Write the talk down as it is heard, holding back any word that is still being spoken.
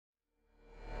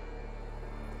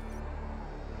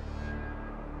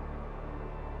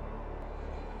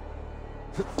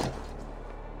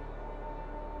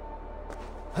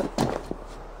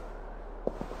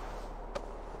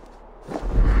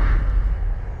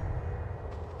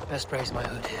Best raise my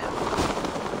hood here.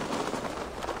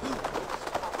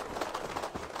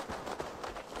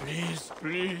 Please,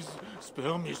 please,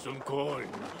 spare me some coin.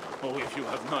 Oh, if you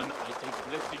have none, I take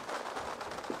blessing.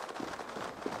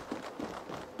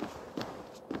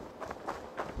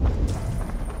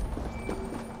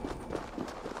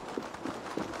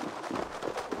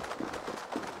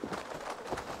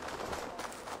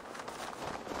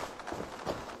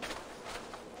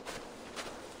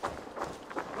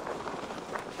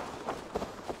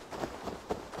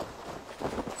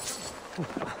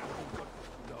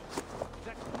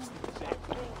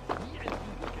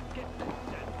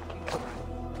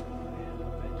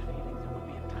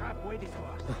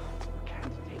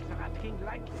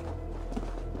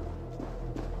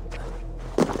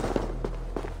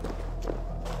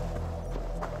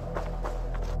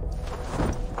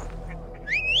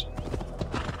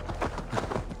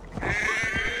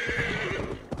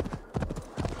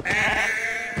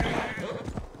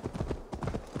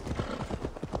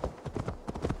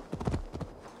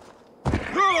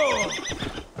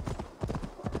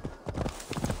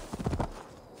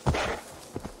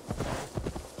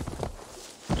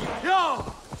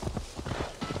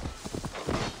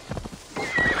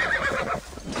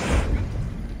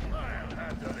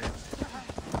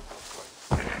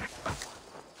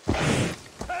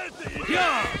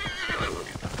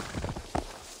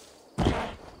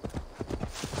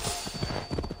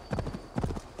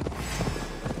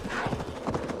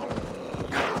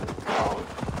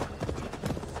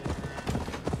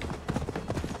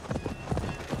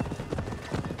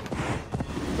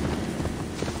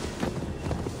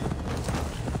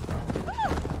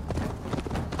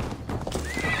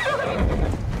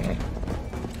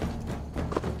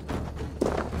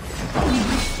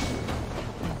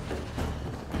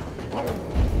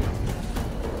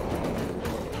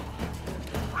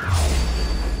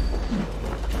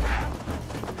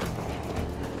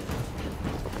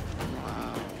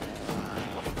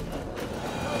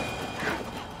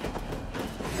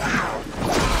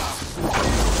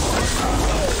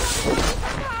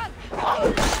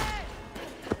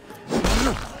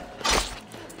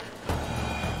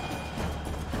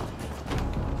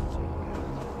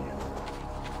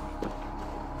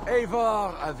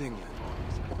 Eivor of England.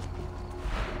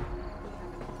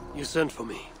 You sent for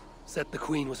me. Said the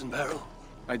Queen was in peril.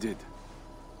 I did.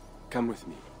 Come with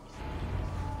me.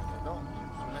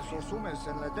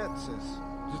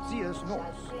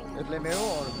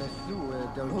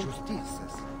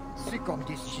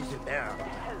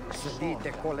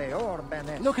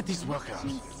 Look at these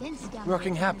workers.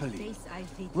 Working happily.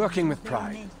 Working with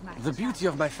pride. The beauty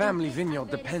of my family vineyard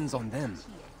depends on them.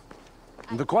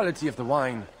 The quality of the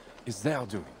wine is their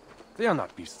doing. They are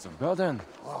not beasts of burden.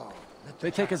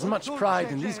 They take as much pride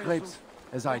in these grapes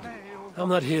as I do. I'm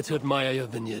not here to admire your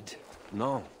vineyard.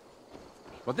 No.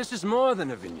 But this is more than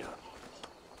a vineyard.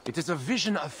 It is a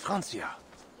vision of Francia.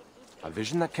 A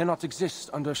vision that cannot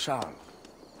exist under Charles.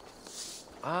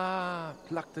 Ah,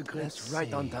 pluck the grapes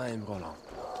right on time, Roland.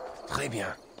 Très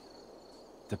bien.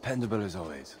 Dependable as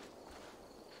always.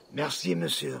 Merci,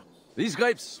 monsieur. These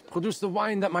grapes produce the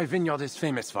wine that my vineyard is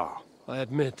famous for. I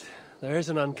admit, there is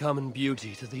an uncommon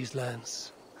beauty to these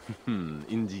lands.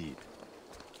 Indeed.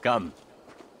 Come.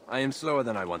 I am slower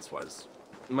than I once was.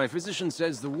 My physician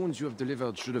says the wounds you have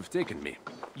delivered should have taken me.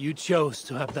 You chose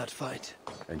to have that fight.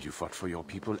 And you fought for your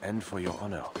people and for your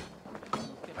honor.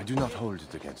 I do not hold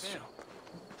it against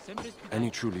you. Any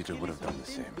true leader would have done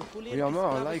the same. We are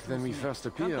more alike than we first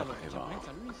appear, Eivor.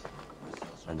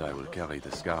 And I will carry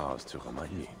the scars to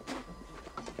remind me.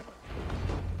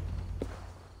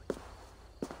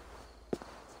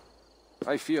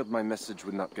 I feared my message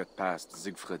would not get past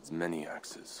Siegfried's many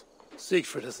axes.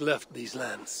 Siegfried has left these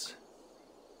lands.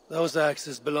 Those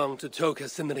axes belong to Toka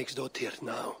Sinriksdottir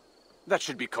now. That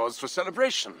should be cause for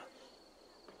celebration.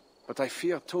 But I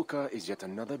fear Toka is yet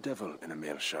another devil in a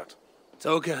mail shirt.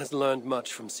 Toka has learned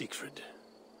much from Siegfried.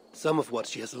 Some of what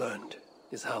she has learned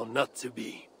is how not to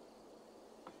be.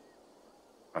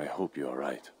 I hope you are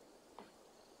right.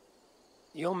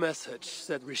 Your message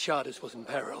said Richardus was in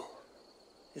peril.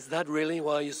 Is that really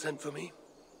why you sent for me?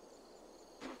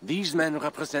 These men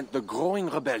represent the growing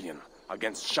rebellion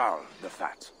against Charles the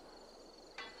Fat.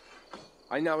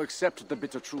 I now accept the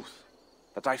bitter truth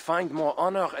that I find more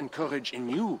honor and courage in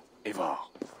you, Eivor,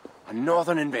 a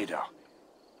northern invader,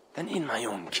 than in my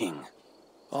own king.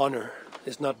 Honor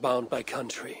is not bound by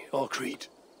country or creed.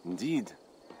 Indeed.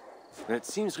 And it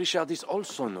seems Richardis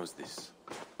also knows this.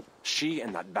 She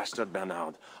and that bastard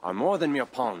Bernard are more than mere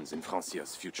pawns in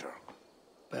Francia's future.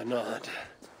 Bernard.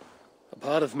 A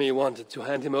part of me wanted to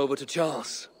hand him over to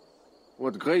Charles.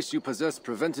 What grace you possess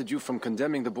prevented you from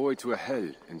condemning the boy to a hell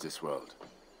in this world.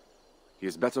 He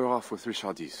is better off with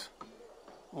Richardis.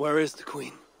 Where is the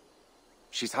Queen?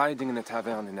 She's hiding in a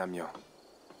tavern in Amiens,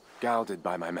 guarded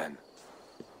by my men.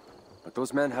 But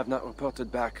those men have not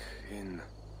reported back in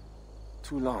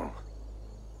too long.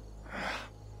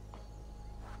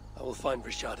 I will find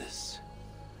Richardis.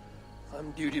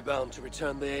 I'm duty-bound to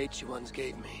return the aid she once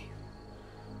gave me.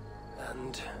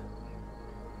 And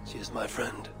she is my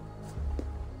friend.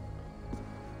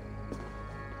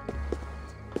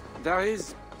 There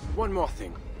is one more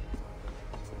thing.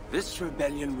 This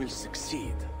rebellion will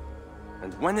succeed.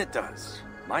 And when it does,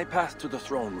 my path to the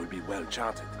throne will be well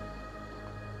charted.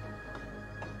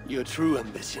 Your true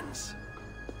ambitions.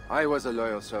 I was a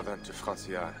loyal servant to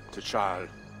Francia, to Charles,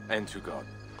 and to God.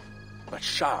 But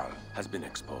Charles has been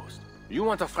exposed. You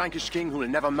want a Frankish king who will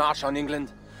never march on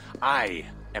England? I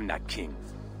am that king.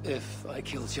 If I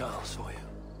kill Charles for you.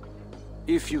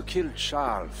 If you killed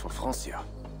Charles for Francia,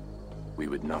 we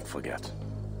would not forget.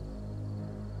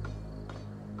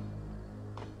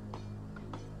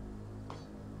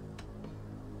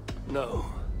 No.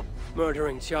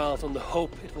 Murdering Charles on the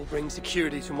hope it will bring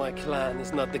security to my clan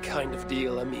is not the kind of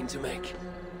deal I mean to make.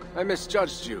 I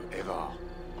misjudged you, Evar.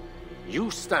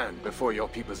 You stand before your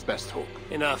people's best hope.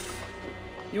 Enough.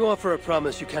 You offer a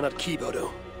promise you cannot keep,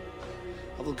 Odo.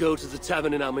 I will go to the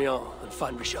tavern in Amiens and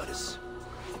find Richardis.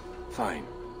 Fine.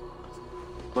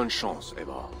 Bonne chance,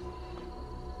 Evar.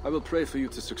 I will pray for you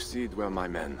to succeed where my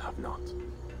men have not.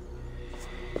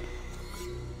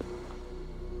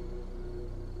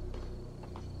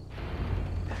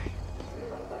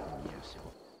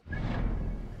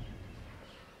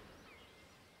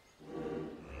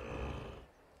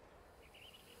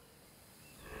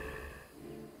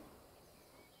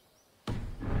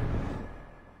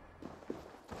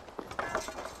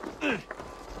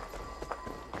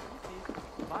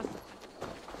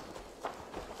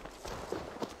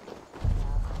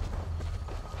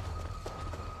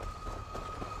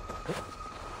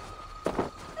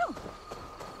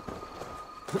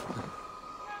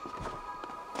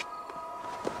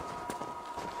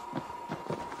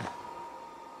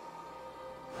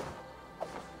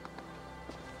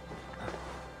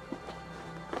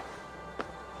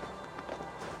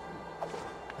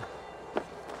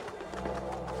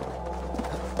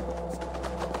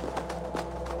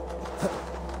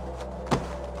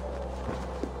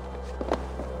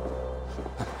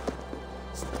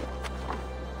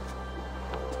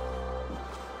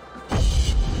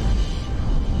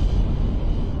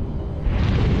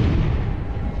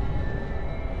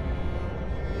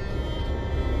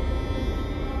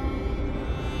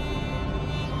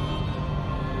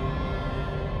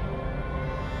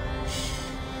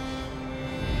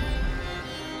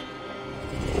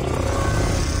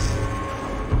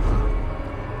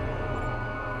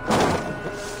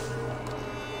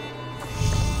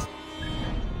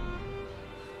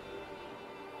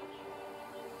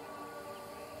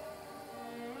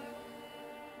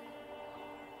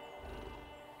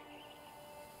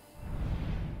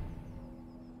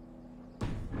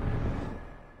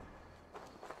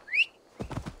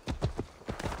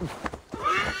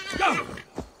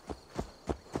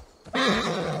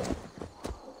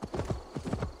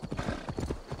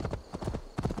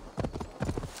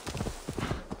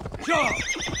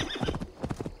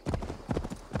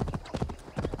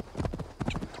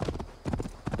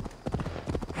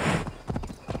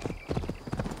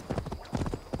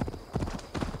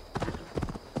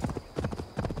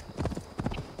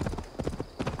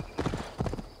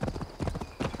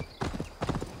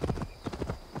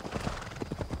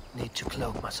 Need to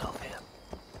cloak myself here.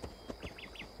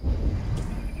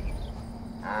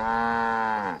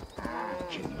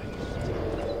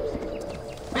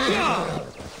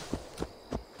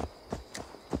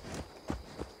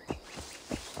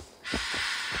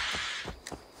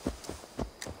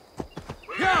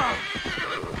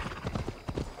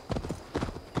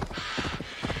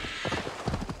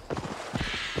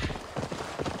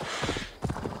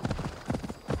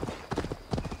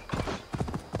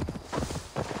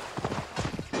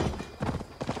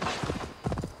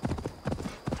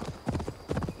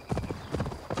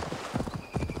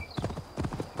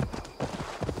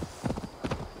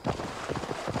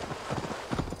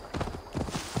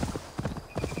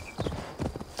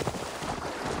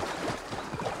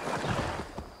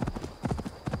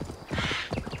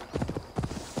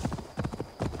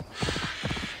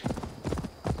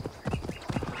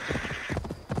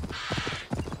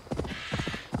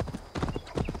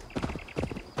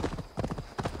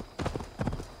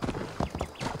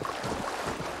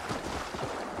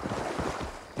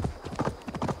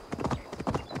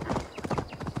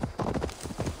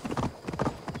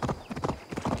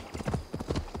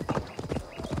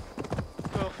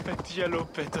 Perfect yellow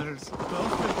petals.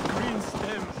 Perfect green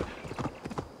stems.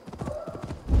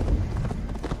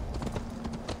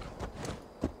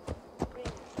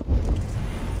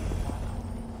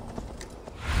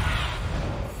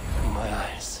 My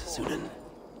eyes, Sunan.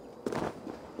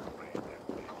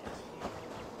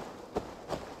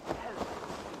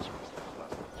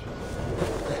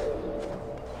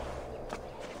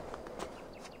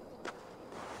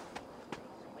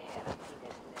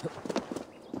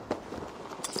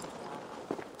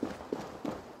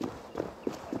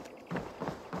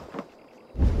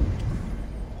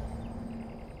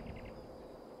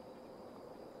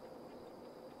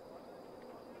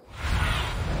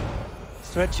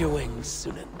 Stretch your wings,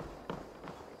 Sunan.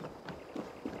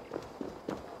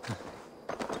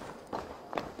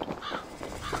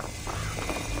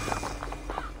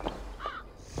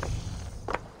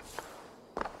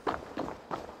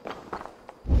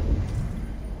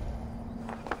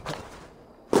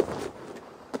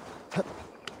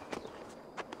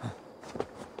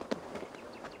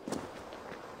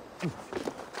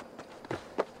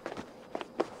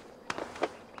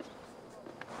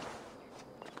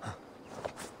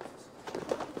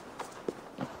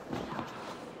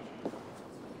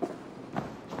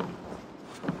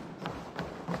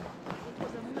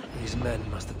 These men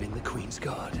must have been the Queen's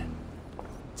Guard.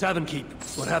 Tavern Keep,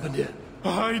 what happened here?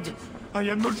 Hide! I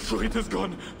am not sure it has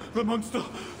gone. The monster,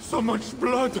 so much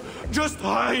blood. Just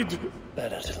hide!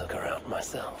 Better to look around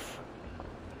myself.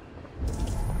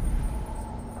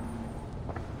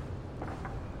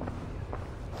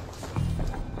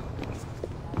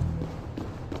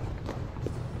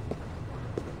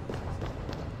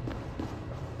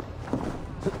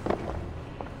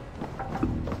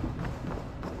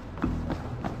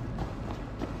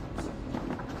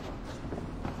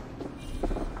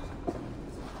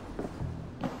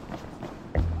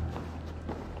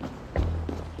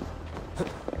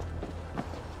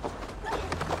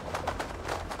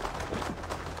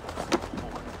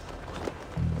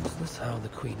 Is this how the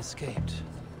Queen escaped?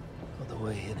 Or the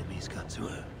way enemies got to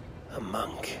her? A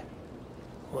monk.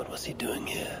 What was he doing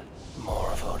here? More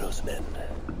of Odo's men.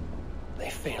 They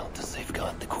failed to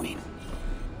safeguard the Queen.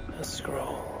 A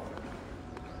scroll.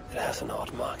 It has an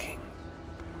odd marking.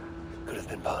 Could have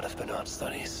been part of Bernard's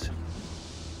studies.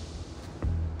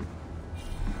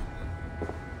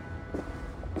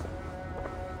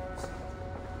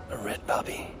 A red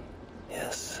puppy.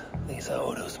 Yes, these are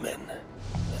Odo's men.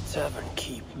 The Tavern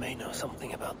Keep may know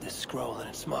something about this scroll and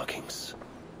its markings.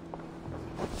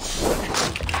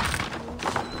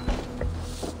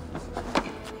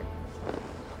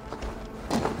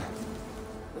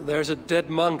 There's a dead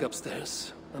monk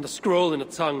upstairs, and a scroll in a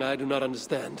tongue I do not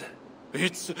understand.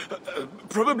 It's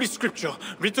probably scripture,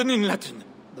 written in Latin.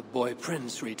 The boy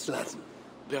prince reads Latin.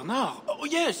 Bernard? Oh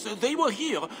yes, they were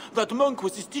here. That monk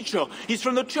was his teacher. He's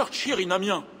from the church here in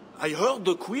Amiens. I heard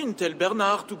the Queen tell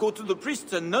Bernard to go to the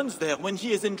priests and nuns there when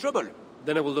he is in trouble.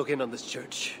 Then I will look in on this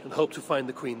church, and hope to find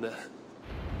the Queen there.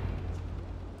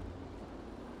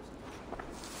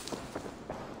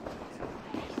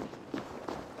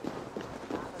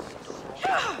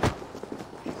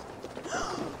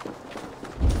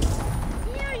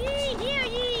 Hear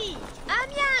ye!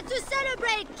 Amiens to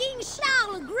celebrate King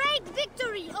Charles' great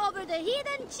victory over the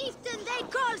heathen chieftain they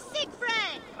call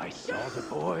Siegfried! I saw the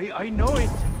boy, I know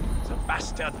it. The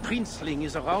bastard princeling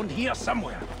is around here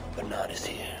somewhere. Bernard is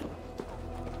here.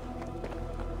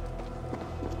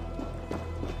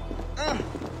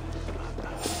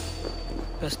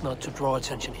 Best not to draw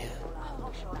attention here.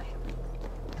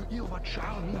 You hear what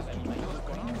Charles needs to do?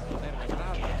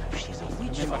 She's a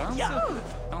witch. Yeah.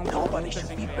 Nobody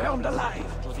should be burned alive.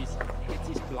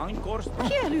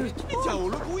 Ciao,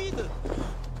 le guide!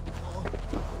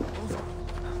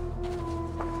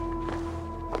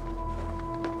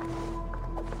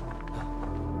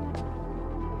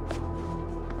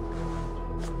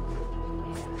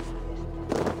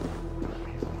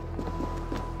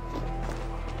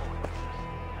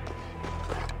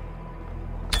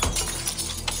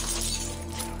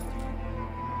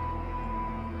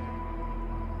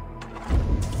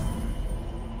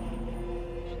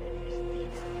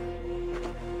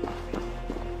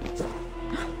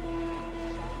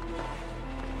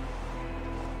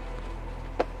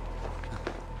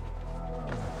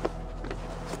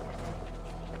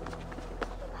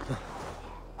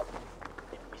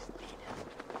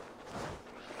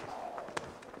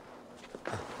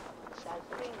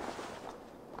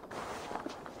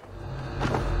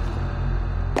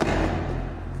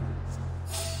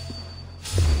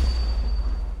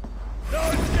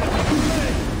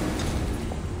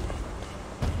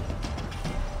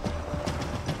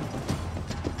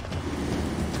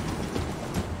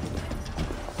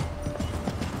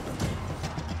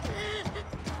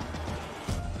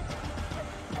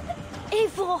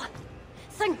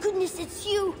 it's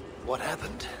you! What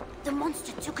happened? The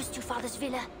monster took us to Father's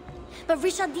villa. But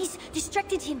Richard Dys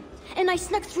distracted him, and I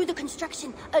snuck through the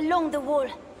construction, along the wall.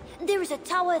 There is a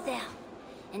tower there.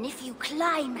 And if you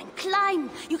climb and climb,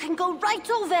 you can go right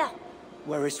over!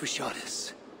 Where is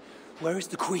Richardis? Where is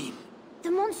the Queen?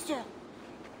 The monster.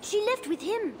 She left with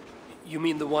him. You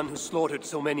mean the one who slaughtered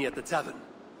so many at the tavern?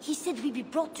 He said we'd be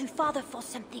brought to Father for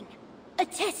something. A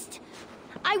test.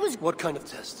 I was... What kind of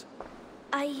test?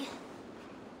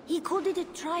 He called it a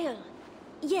trial.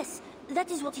 Yes, that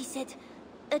is what he said.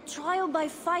 A trial by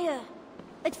fire.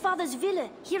 At Father's villa,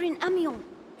 here in Amiens.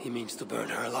 He means to burn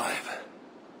her alive.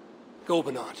 Go,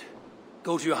 Bernard.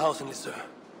 Go to your house in Lisseur.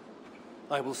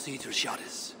 I will see to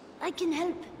Richardis. I can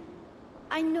help.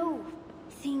 I know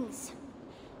things.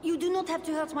 You do not have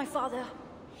to hurt my father.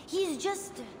 He is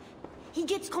just... he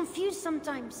gets confused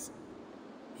sometimes.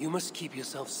 You must keep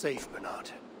yourself safe, Bernard.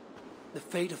 The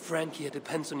fate of Francia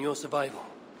depends on your survival.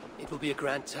 It will be a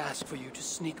grand task for you to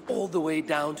sneak all the way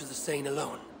down to the Seine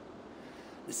alone.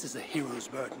 This is a hero's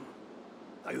burden.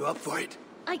 Are you up for it?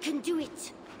 I can do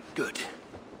it. Good.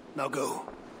 Now go.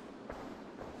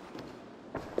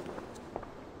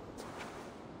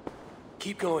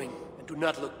 Keep going, and do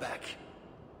not look back.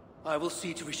 I will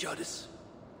see to Richardis.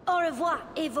 Au revoir,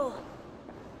 Evo.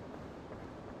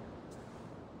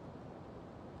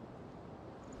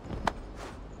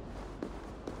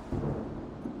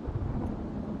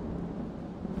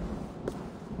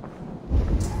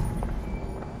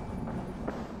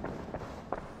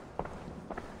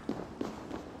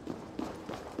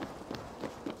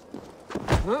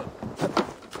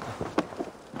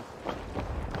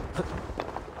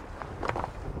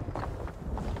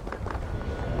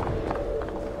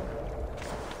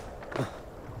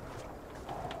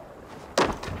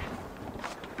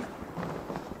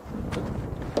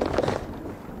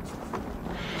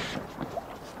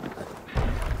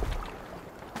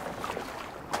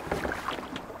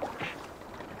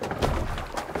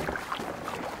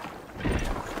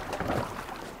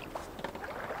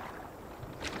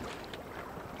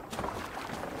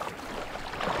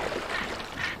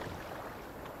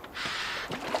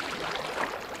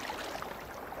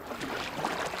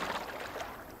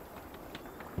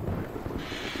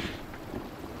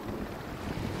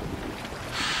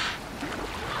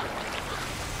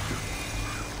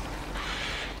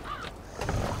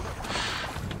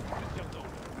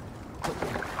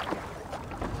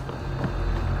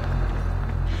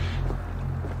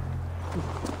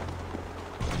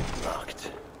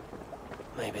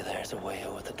 Maybe there's a way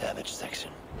over the damaged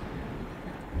section.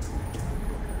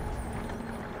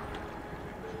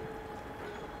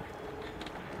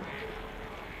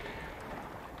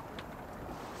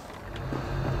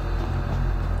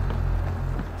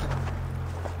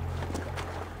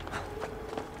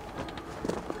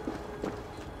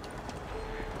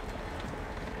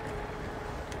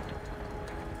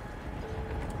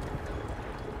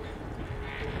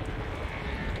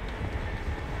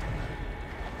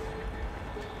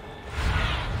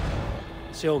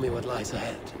 Show me what lies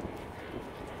ahead.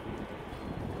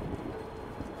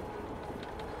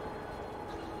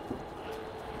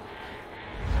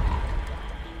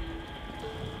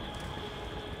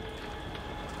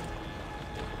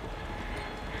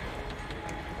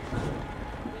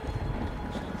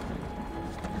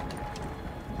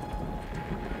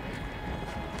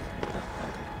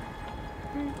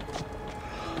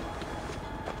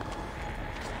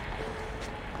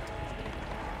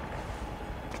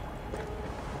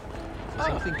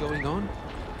 Something going on?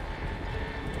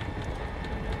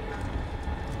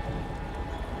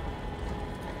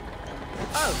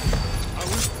 Oh! I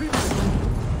was previously...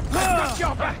 I've got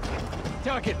your back!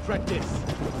 Target practice!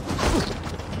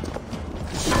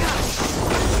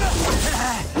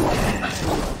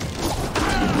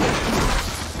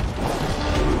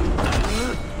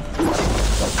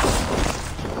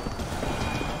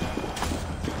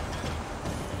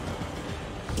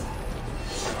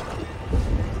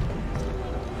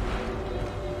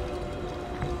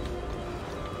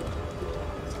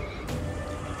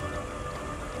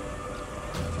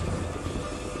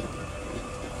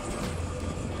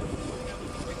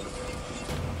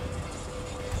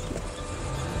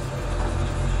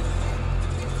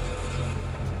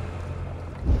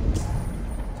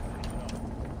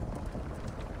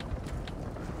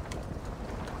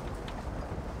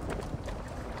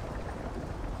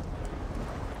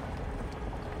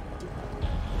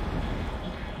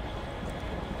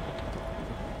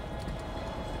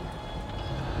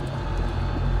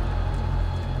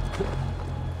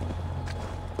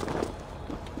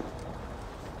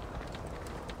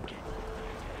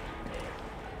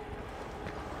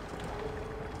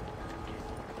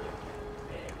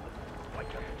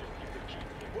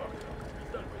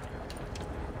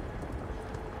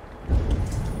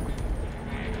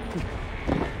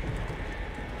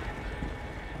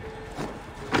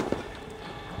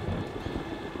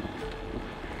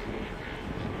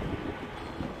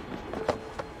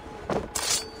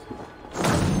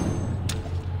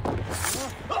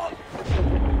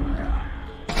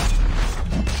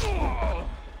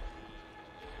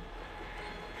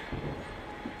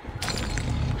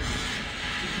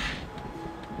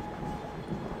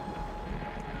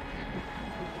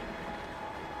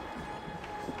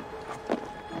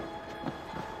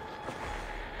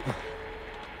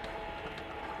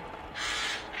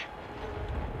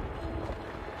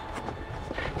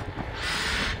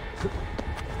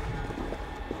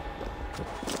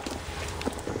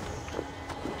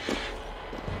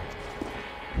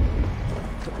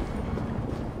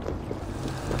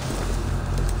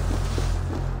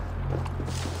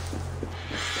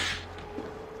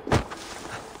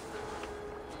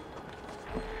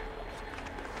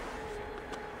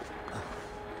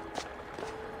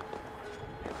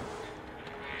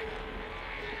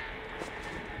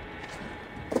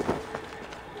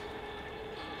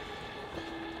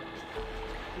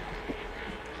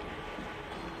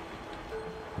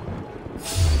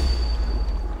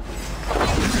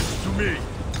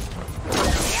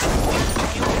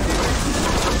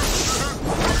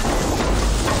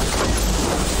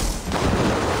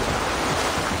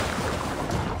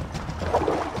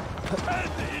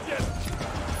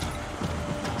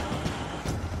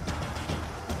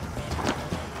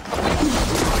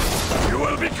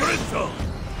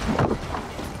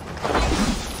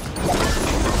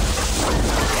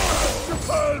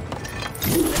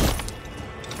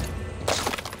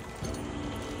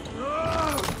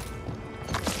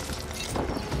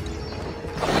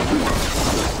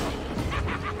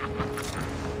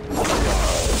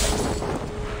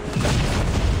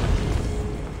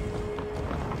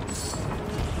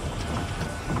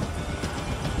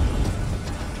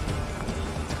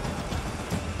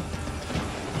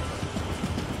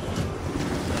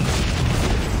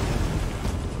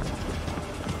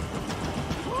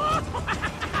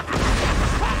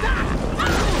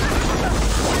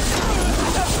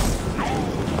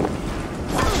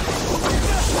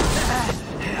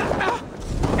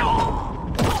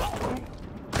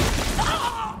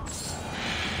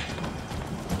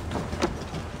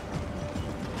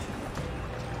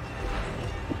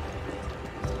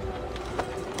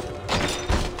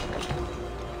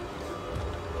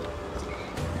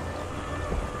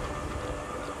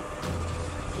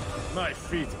 My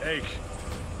feet ache.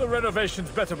 The renovations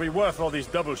better be worth all these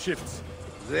double shifts.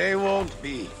 They won't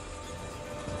be.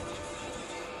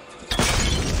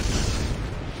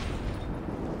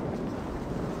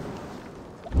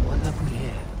 What have we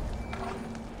here?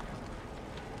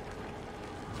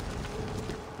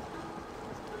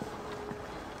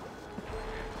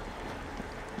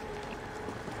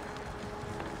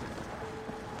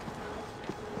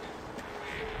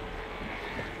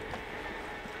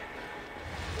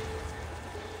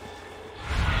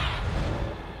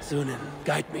 Zunin,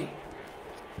 guide me.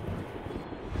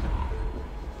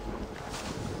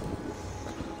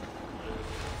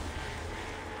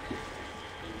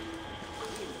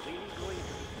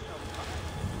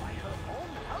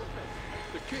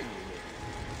 The king, you mean?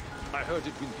 I heard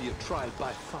it will be a trial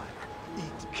by fire.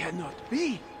 It cannot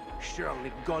be.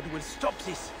 Surely God will stop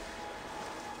this.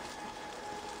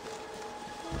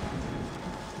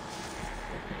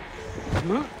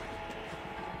 Huh?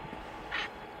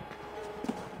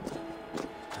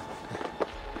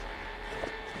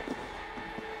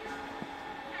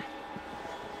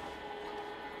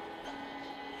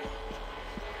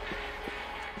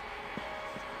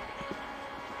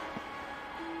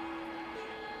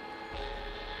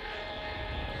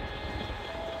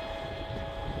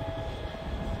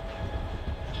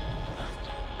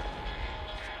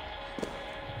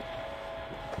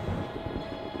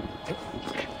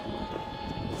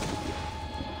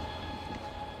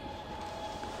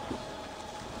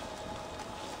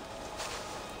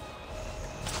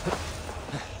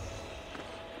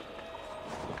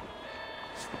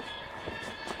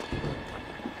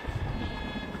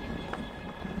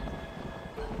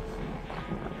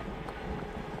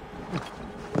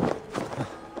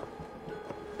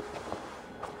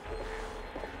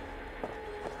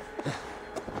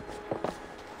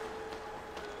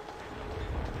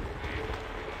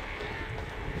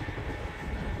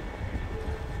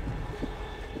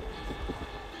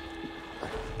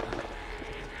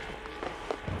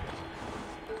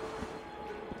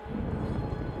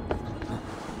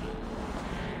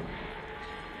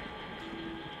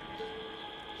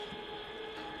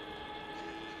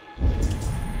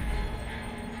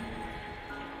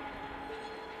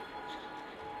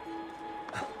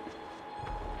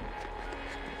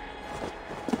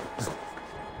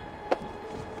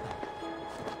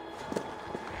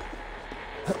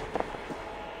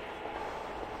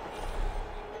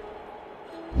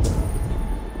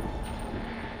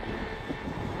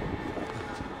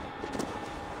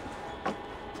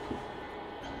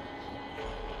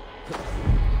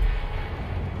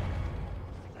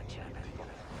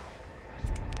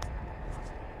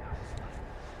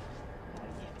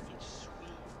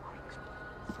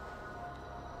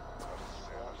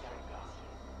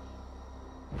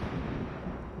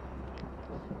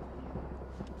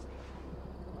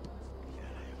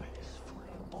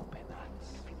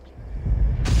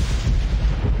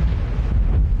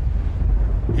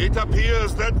 It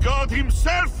appears that God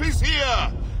himself is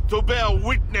here to bear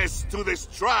witness to this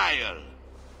trial.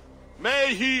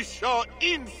 May he show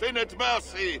infinite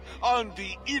mercy on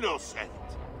the innocent.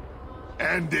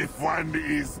 And if one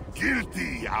is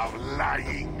guilty of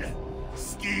lying,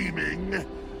 scheming,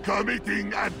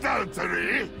 committing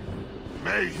adultery,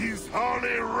 may his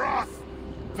holy wrath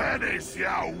punish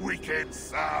your wicked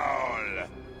soul.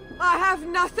 I have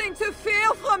nothing to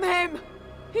fear from him!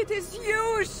 It is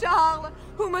you, Charles,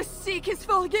 who must seek his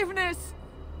forgiveness!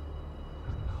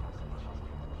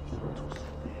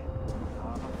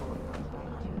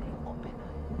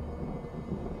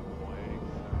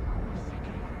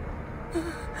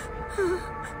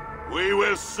 We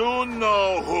will soon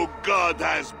know who God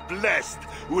has blessed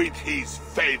with his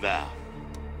favor.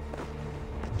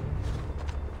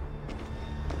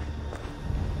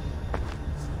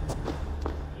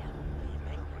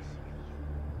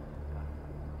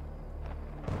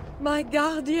 My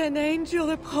guardian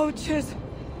angel approaches.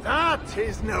 That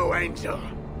is no angel.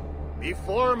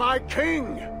 Before my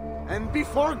king, and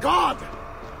before God,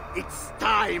 it's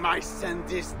time I send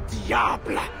this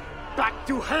diable back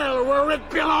to hell where it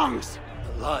belongs.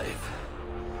 Alive.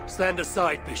 Stand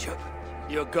aside, Bishop.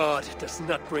 Your God does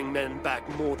not bring men back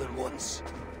more than once.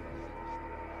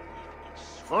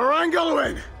 For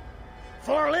Engelwin!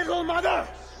 For Little Mother!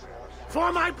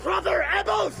 For my brother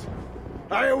Ebels!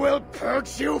 I will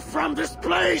purge you from this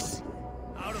place!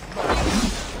 Out of my way!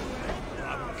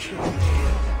 I will kill you.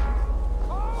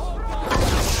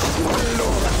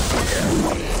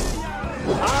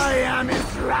 I am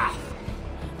his wrath!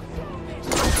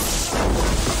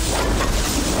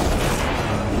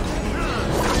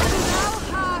 Thou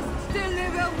hast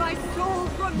delivered my soul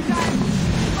from death,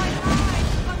 my eyes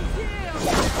from tears.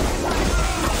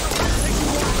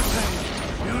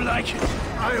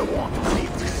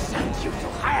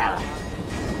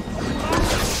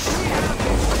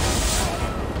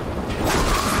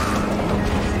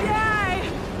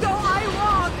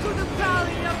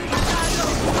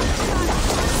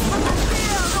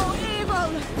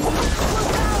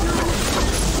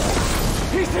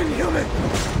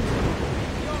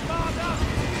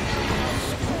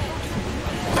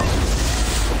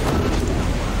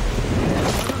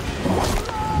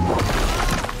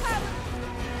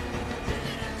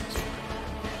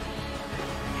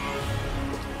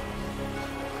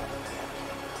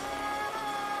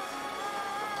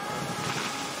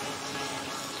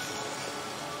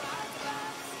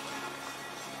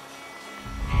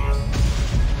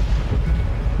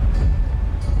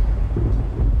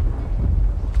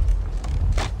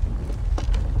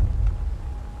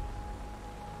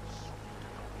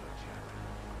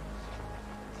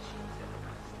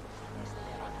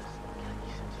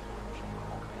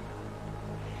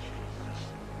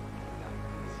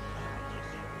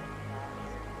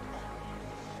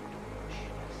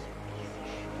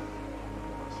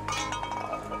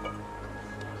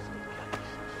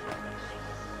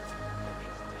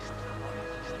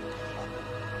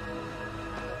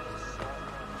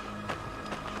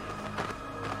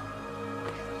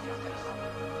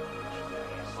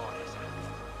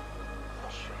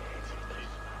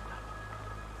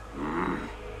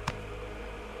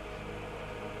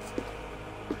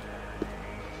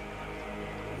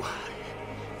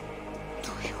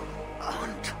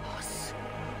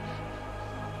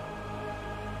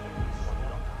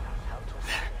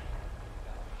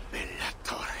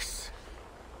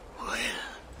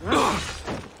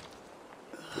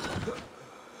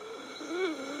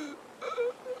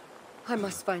 I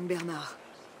must find Bernard.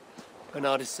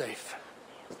 Bernard is safe.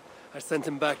 I sent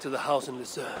him back to the house in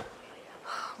Lucerne.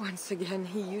 Once again,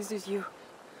 he uses you.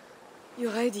 You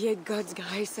radiate God's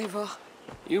grace, Eivor.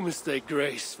 You mistake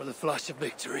grace for the flash of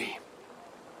victory.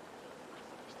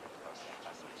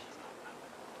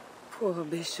 Poor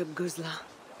Bishop Guzla.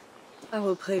 I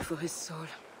will pray for his soul.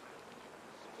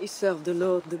 He served the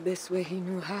Lord the best way he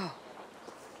knew how.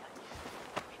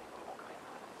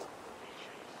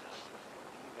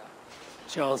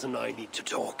 Charles and I need to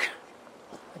talk.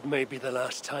 It may be the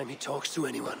last time he talks to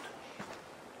anyone.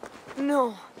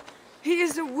 No. He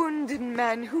is a wounded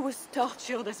man who was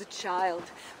tortured as a child,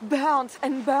 burnt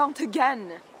and burnt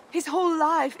again. His whole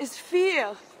life is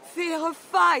fear. Fear of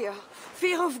fire,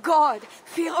 fear of God,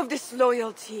 fear of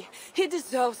disloyalty. He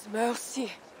deserves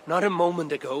mercy. Not a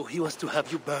moment ago, he was to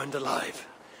have you burned alive.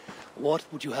 What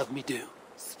would you have me do?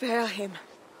 Spare him.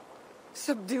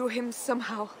 Subdue him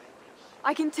somehow.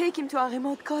 I can take him to a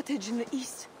remote cottage in the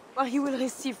east, where he will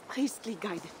receive priestly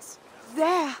guidance.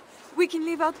 There, we can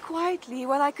live out quietly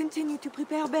while I continue to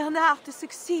prepare Bernard to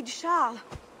succeed Charles.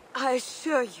 I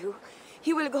assure you,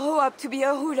 he will grow up to be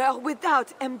a ruler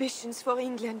without ambitions for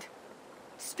England.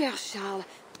 Spare Charles,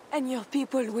 and your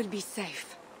people will be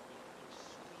safe.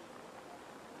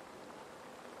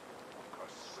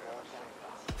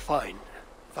 Fine.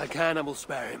 If I can, I will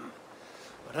spare him.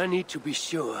 But I need to be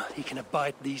sure he can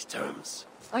abide these terms.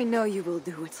 I know you will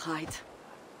do what's right.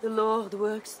 The Lord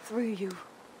works through you,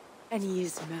 and he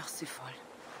is merciful.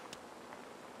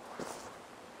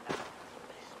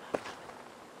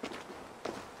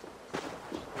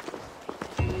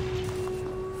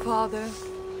 Father,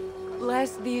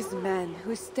 bless these men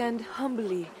who stand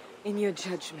humbly in your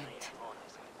judgment.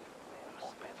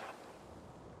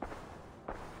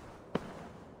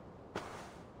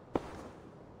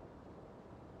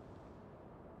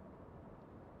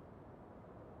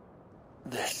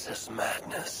 This is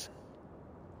madness.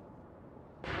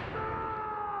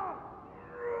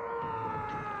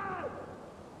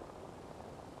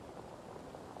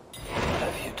 What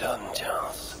have you done,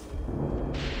 Charles?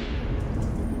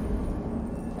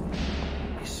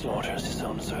 He slaughters his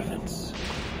own servants.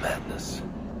 Madness.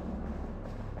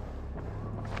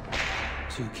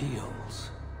 2 keyholes.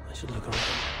 I should look around.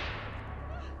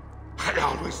 I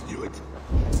always knew it.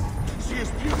 She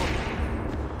is beautiful.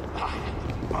 Ah,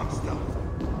 monster.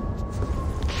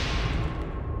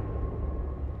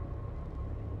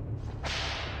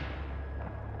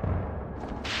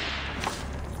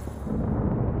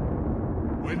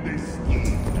 When they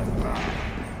schemed and lied,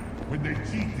 when they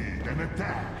cheated and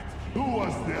attacked, who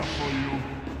was there for you?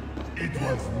 It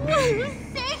was me.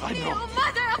 Save me, oh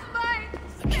mother of mine!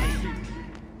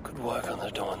 Could work on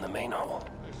the door in the main hall.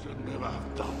 I should never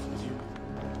have doubted you.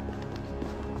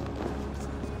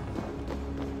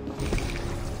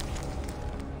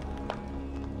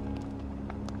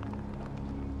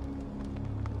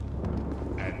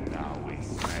 And now we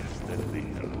smash the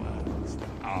little ones.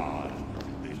 All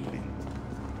the little.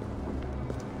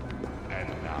 And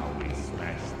now we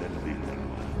smash the little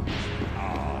ones.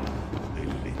 All the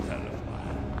little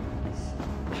ones.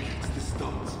 Against the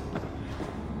stones.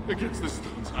 Against the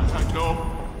stones. I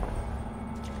know.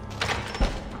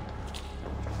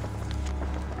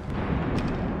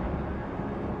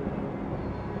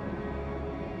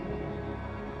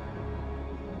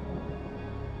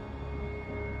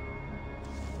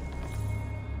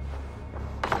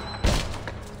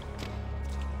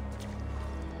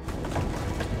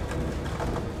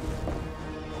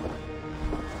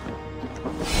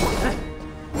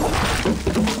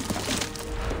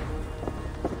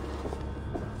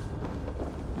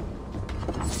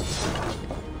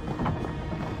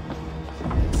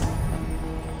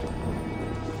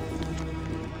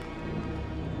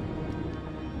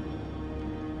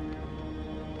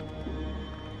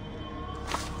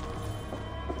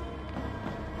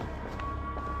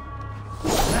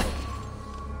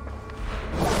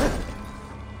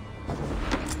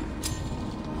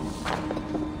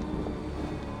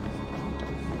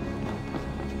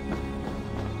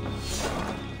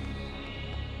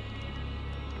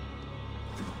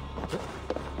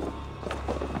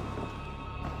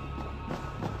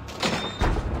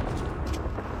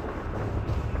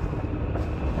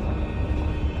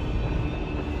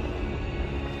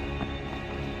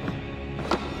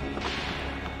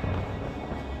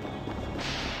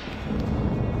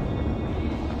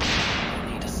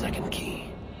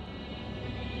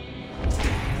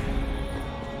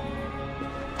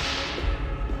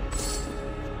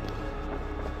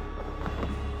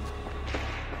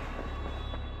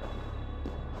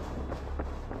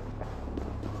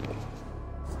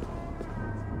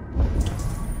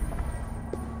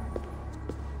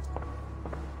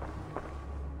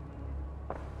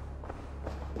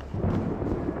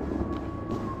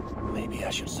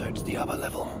 I should search the upper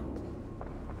level.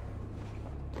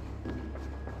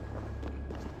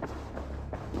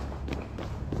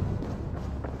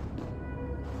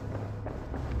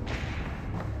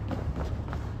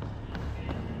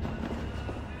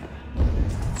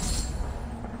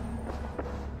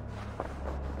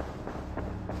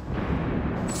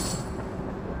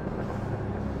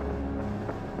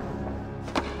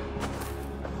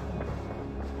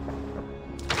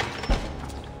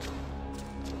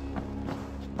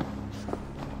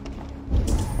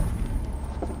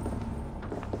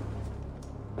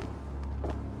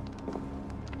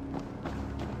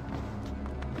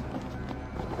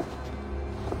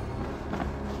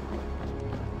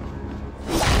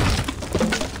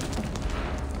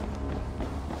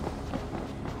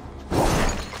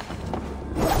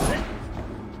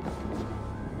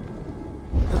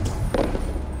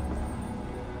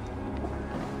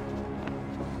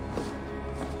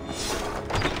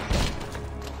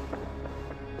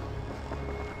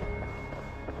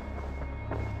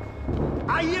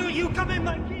 I hear you! Come in,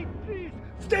 my king, please!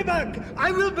 Stay back!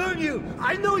 I will burn you!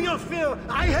 I know your fear!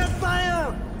 I have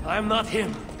fire! I'm not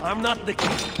him. I'm not the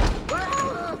king.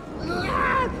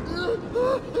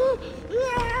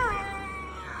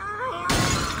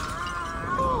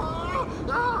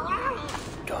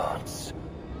 Gods.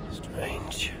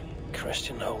 Strange.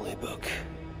 Christian holy book.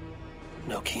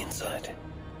 No key inside.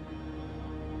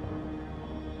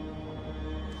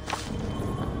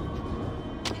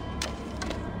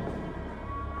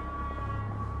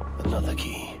 Another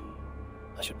key.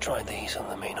 I should try these on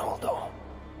the main hall door.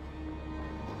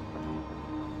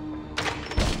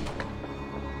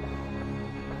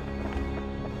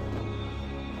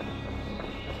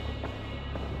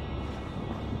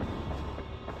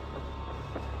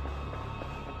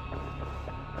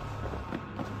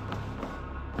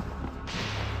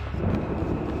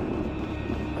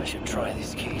 I should try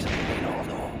these keys on the main hall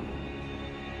door.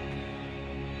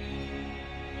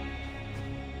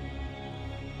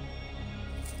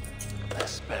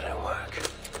 This better work.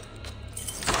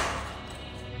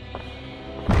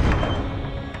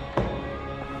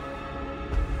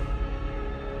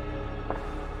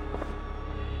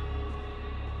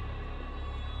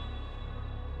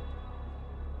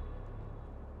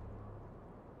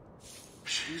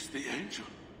 She's the angel.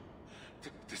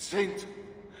 The saint.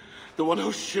 The one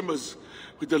who shimmers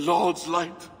with the Lord's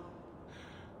light.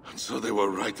 And so they were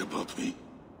right about me.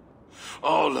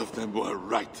 All of them were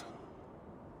right.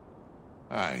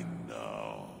 I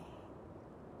know.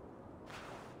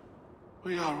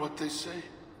 We are what they say.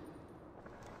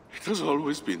 It has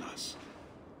always been us.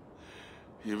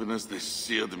 Even as they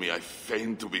seared me, I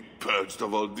feigned to be purged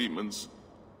of all demons.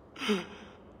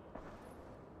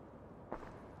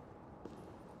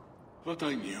 But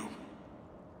I knew.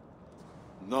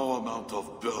 No amount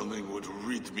of burning would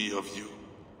rid me of you.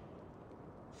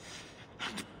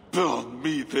 And burn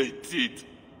me they did.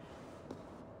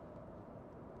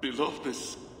 Below the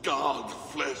scarred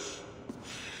flesh,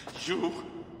 you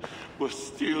were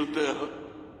still there.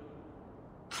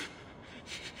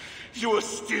 You were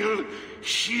still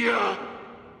here.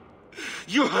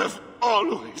 You have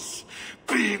always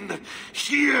been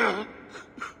here.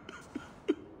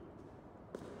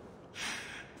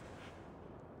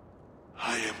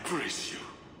 I embrace you,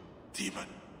 demon.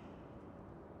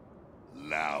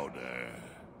 Louder.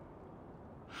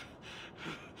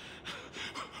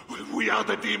 We are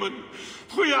the demon.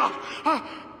 We are...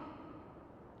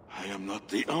 I am not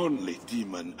the only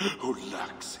demon who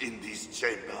lurks in these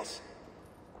chambers.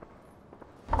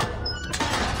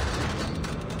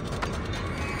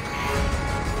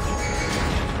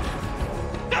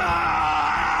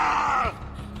 Ah!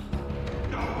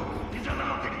 No, he's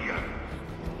allowed in here.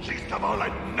 She's the more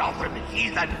like nothing,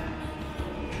 heathen.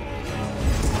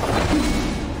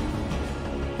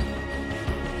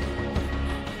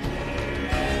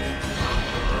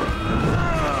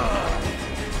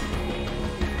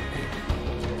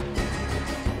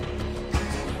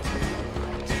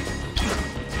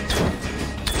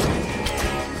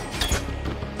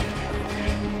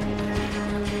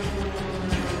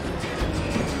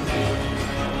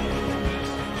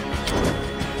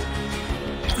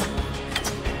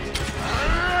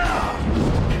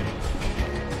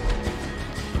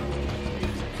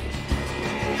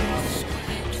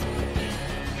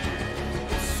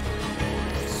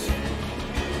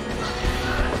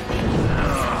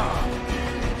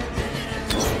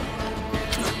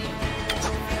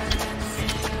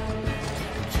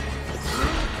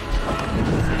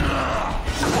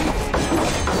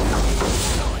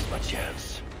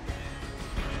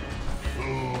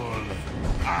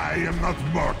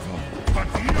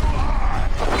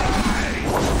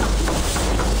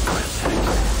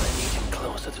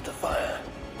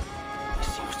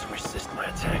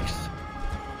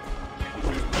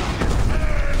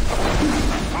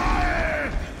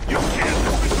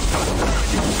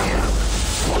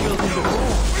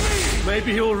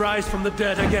 Maybe he will rise from the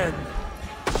dead again.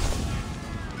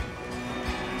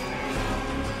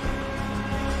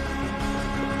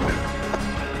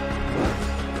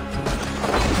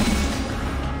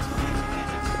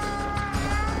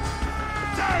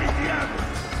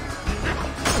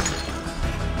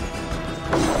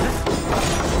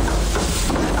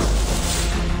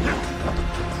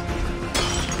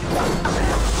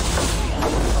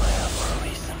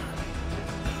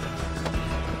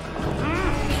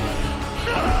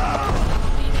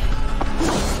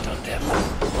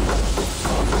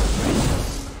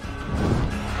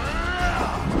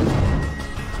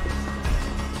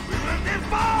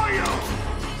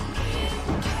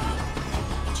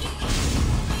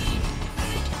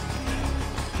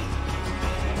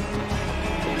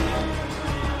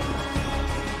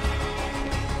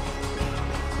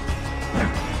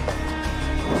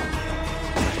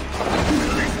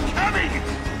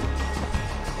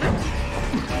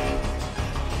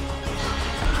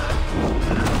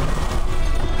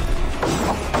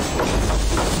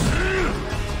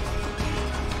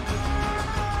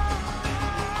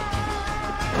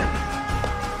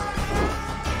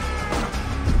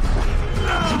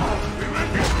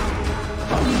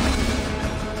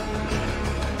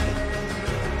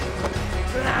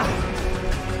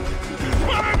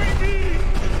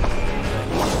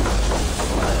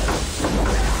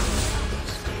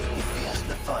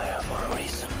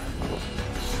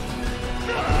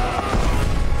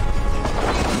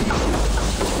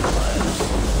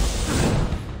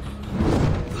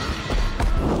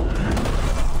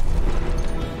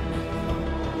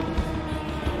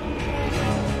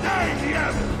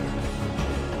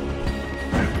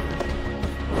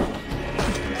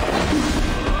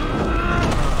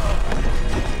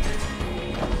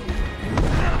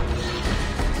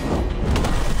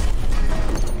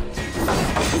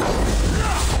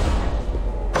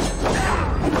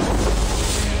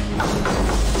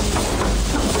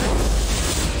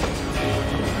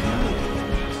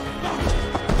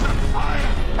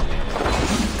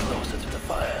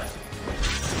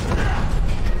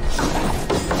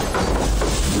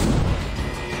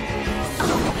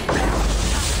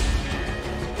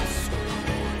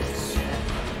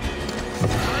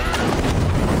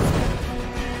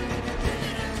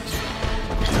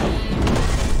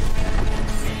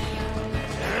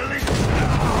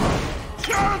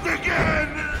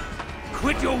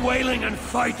 Wailing and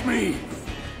fight me!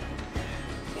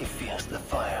 He fears the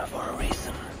fire for a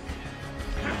reason.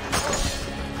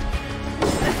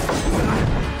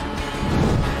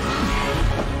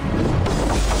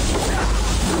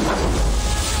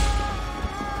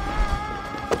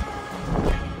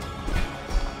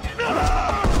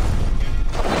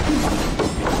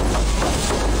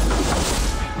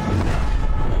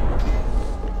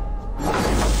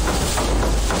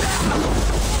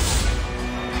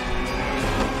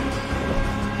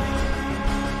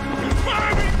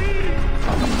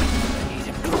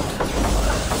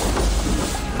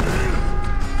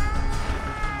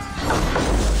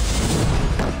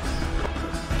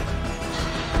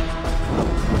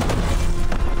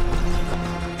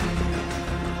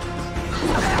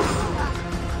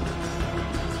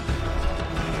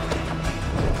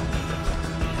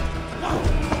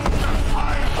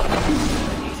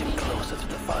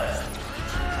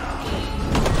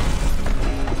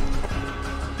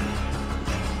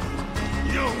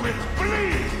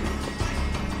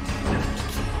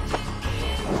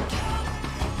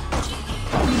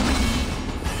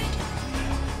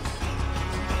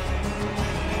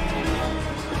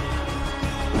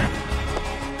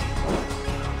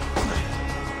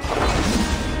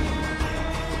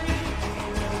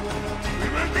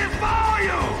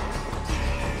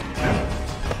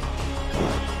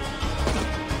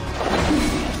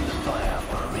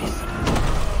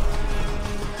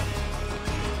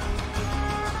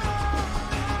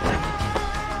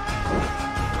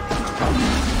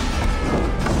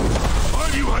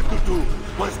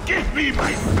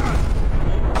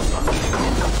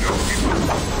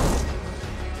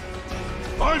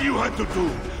 All you had to do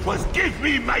was give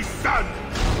me my son!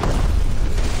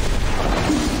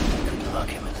 Lock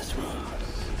him in this room.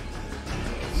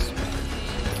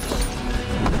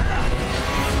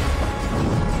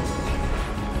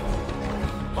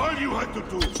 All you had to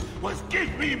do was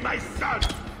give me my son!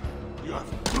 You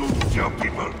have doomed your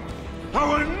people! I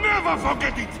will never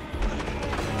forget it!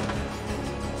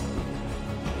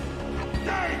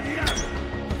 Die here!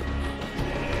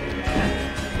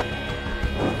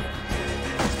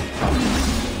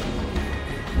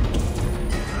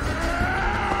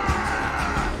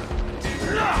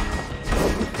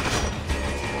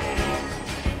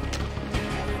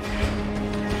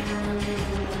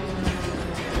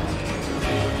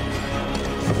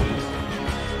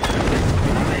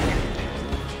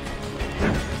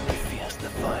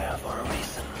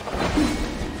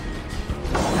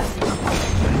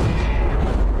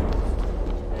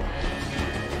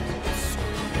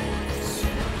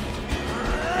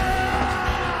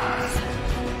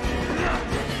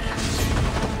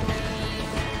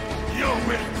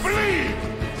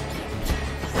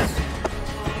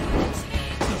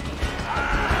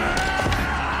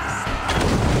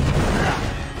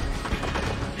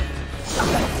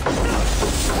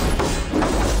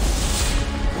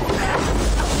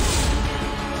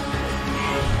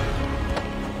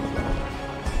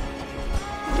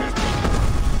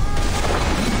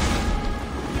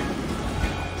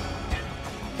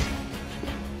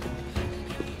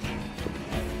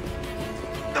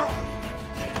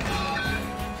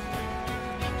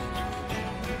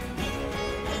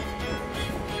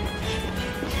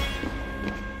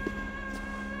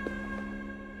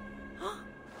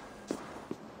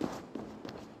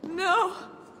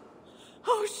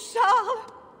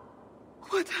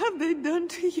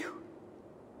 you?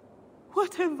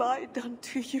 What have I done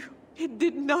to you? It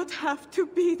did not have to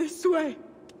be this way.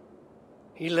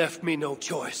 He left me no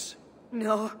choice.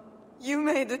 No, you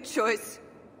made a choice.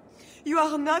 You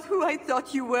are not who I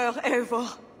thought you were, ever.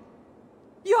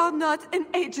 You are not an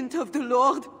agent of the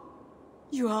Lord.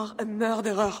 You are a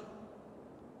murderer.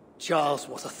 Charles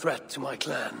was a threat to my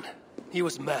clan. He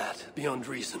was mad beyond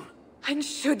reason. And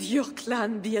should your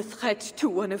clan be a threat to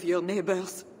one of your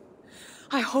neighbors,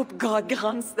 I hope God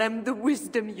grants them the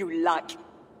wisdom you lack.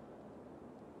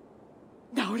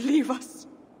 Now leave us.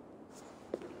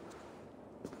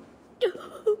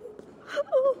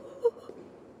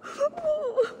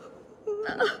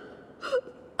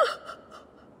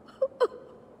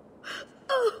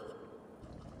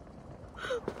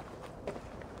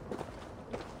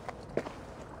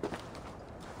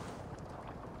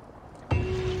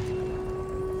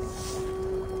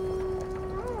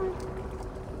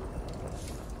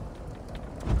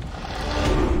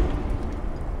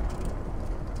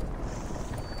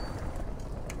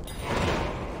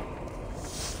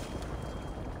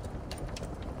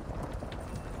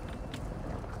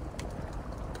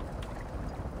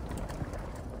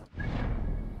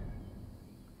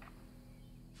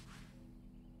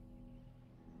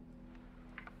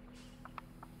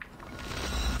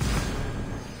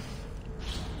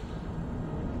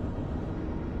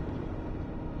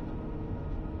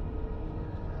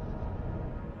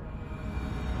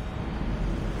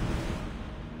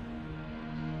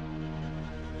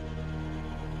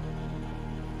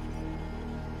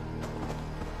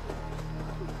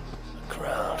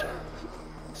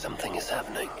 Something is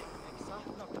happening.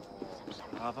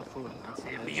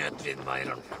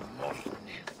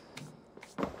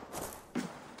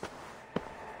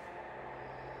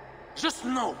 Just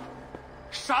know,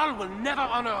 Charles will never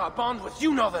honor a bond with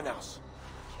you Northerners.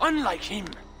 Unlike him,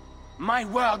 my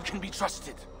word can be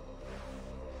trusted.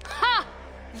 Ha!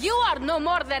 You are no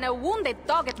more than a wounded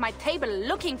dog at my table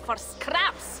looking for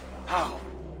scraps. How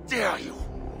dare you?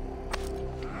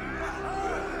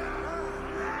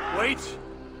 Wait!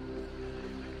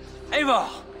 Eivor!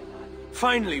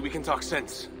 Finally, we can talk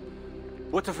sense.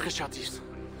 What of Richardis?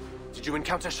 Did you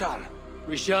encounter Charles?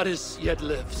 Richardis yet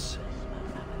lives.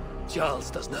 Charles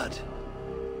does not.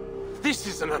 This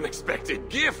is an unexpected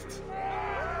gift!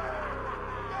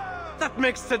 That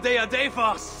makes today a day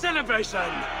for celebration!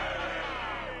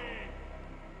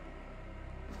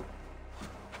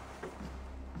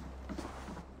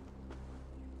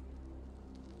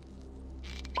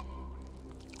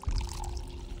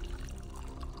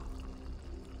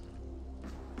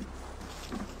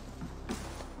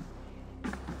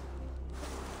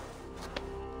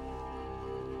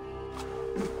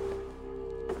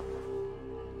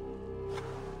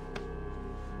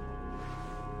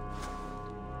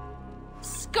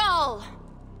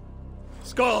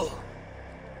 Skull!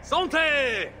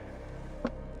 Santé!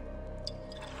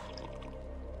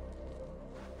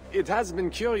 It has been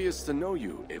curious to know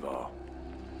you, Eivor.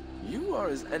 You are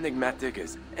as enigmatic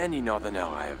as any Northerner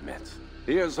I have met.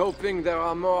 Here's hoping there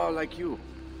are more like you.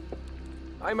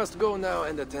 I must go now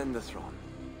and attend the throne.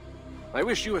 I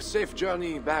wish you a safe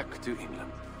journey back to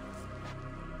England.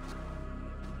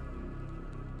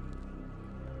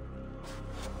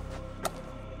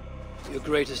 Your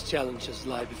greatest challenges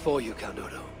lie before you, Count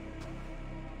Odo.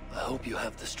 I hope you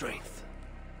have the strength.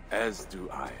 As do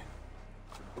I.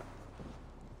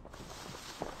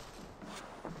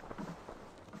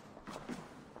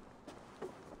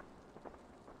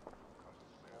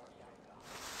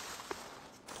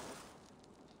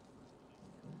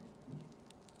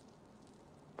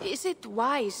 Is it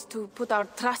wise to put our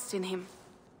trust in him?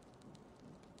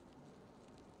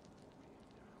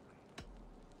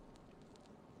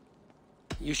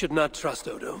 You should not trust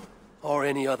Odo, or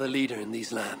any other leader in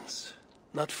these lands.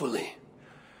 Not fully.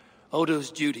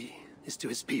 Odo's duty is to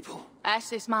his people.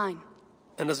 As is mine.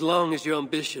 And as long as your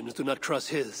ambitions do not cross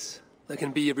his, there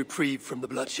can be a reprieve from the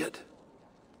bloodshed.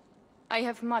 I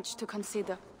have much to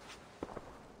consider.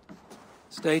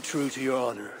 Stay true to your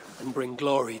honor, and bring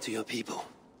glory to your people.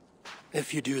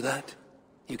 If you do that,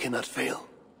 you cannot fail.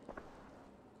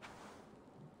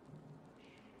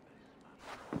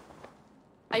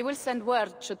 I will send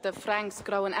word should the Franks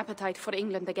grow an appetite for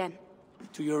England again.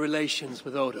 To your relations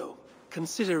with Odo,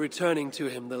 consider returning to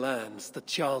him the lands that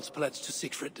Charles pledged to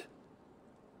Siegfried.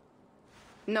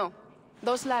 No.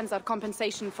 Those lands are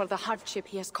compensation for the hardship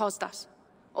he has caused us.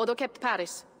 Odo kept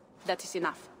Paris. That is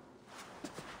enough.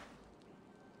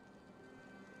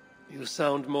 You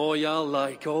sound more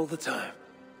Jarl-like all the time.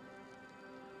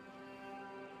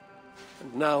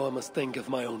 And now I must think of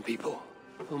my own people,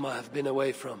 whom I have been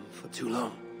away from for too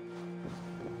long.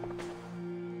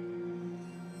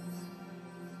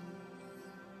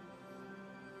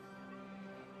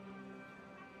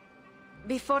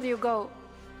 Before you go,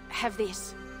 have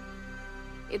this.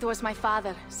 It was my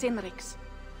father, Sinrix,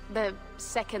 the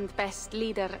second best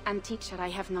leader and teacher I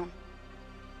have known.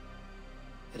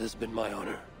 It has been my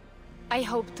honor. I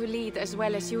hope to lead as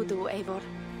well as you do, Eivor.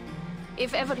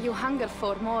 If ever you hunger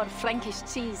for more Frankish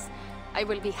cheese, I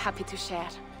will be happy to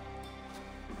share.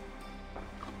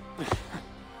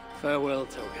 Farewell,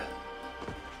 Toga.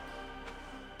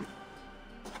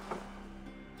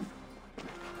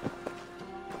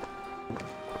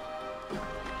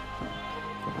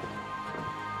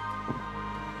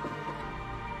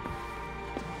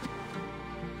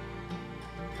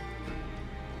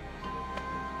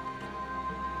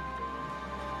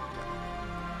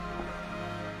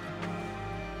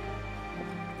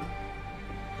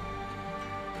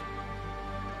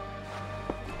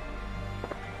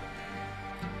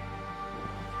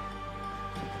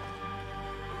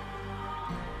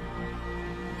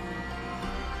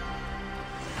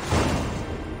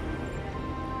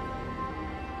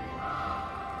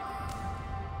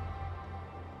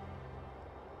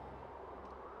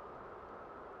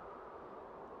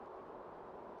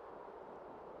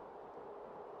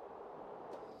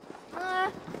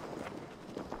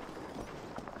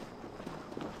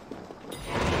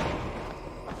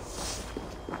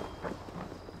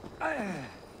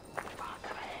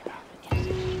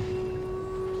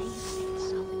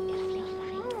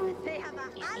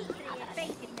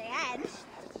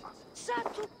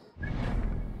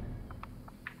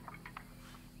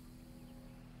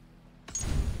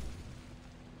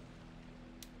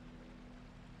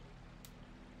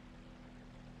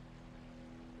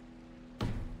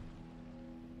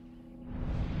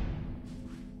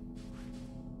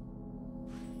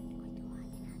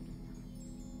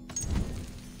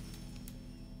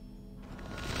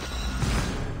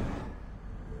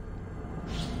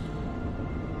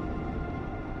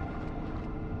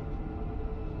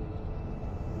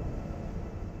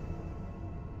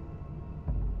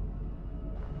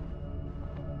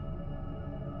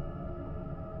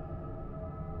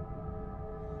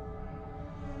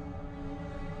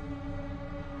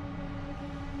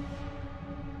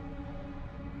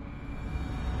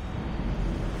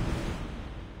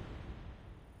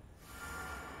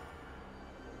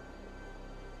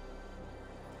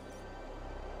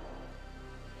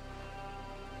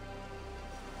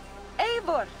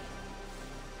 Eivor!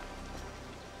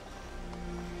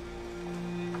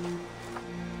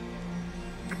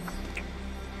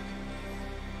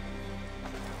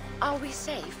 Are we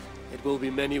safe? It will be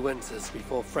many winters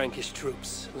before Frankish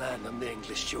troops land on the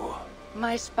English shore.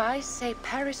 My spies say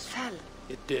Paris fell.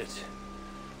 It did.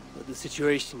 But the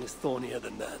situation is thornier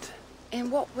than that. In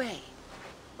what way?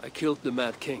 I killed the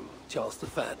Mad King, Charles the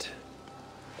Fat.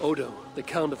 Odo, the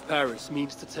Count of Paris,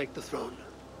 means to take the throne.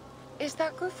 Is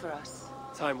that good for us?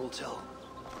 Time will tell.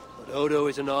 But Odo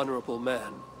is an honorable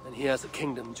man, and he has a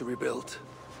kingdom to rebuild.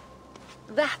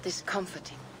 That is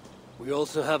comforting. We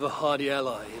also have a hardy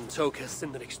ally in Toka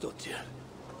Sindriksdottir.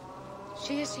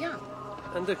 She is young.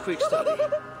 And a quick study.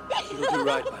 She will do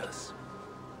right by us.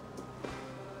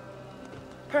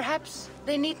 Perhaps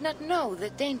they need not know the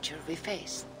danger we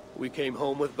face. We came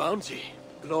home with bounty,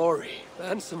 glory,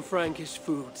 and some Frankish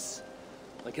foods.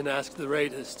 I can ask the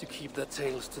raiders to keep their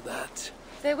tails to that.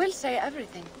 They will say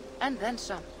everything, and then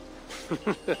some.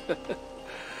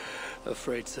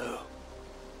 Afraid so.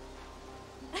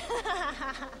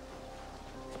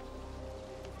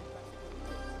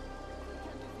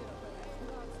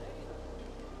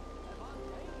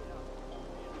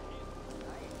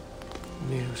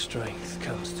 New strength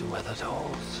comes to weathered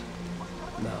halls.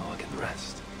 Now I can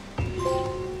rest.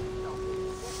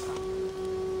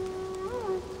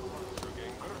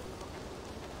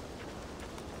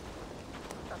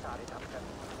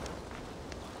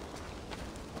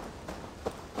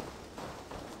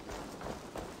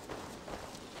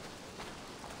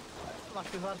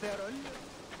 Varstu þar þegar öll?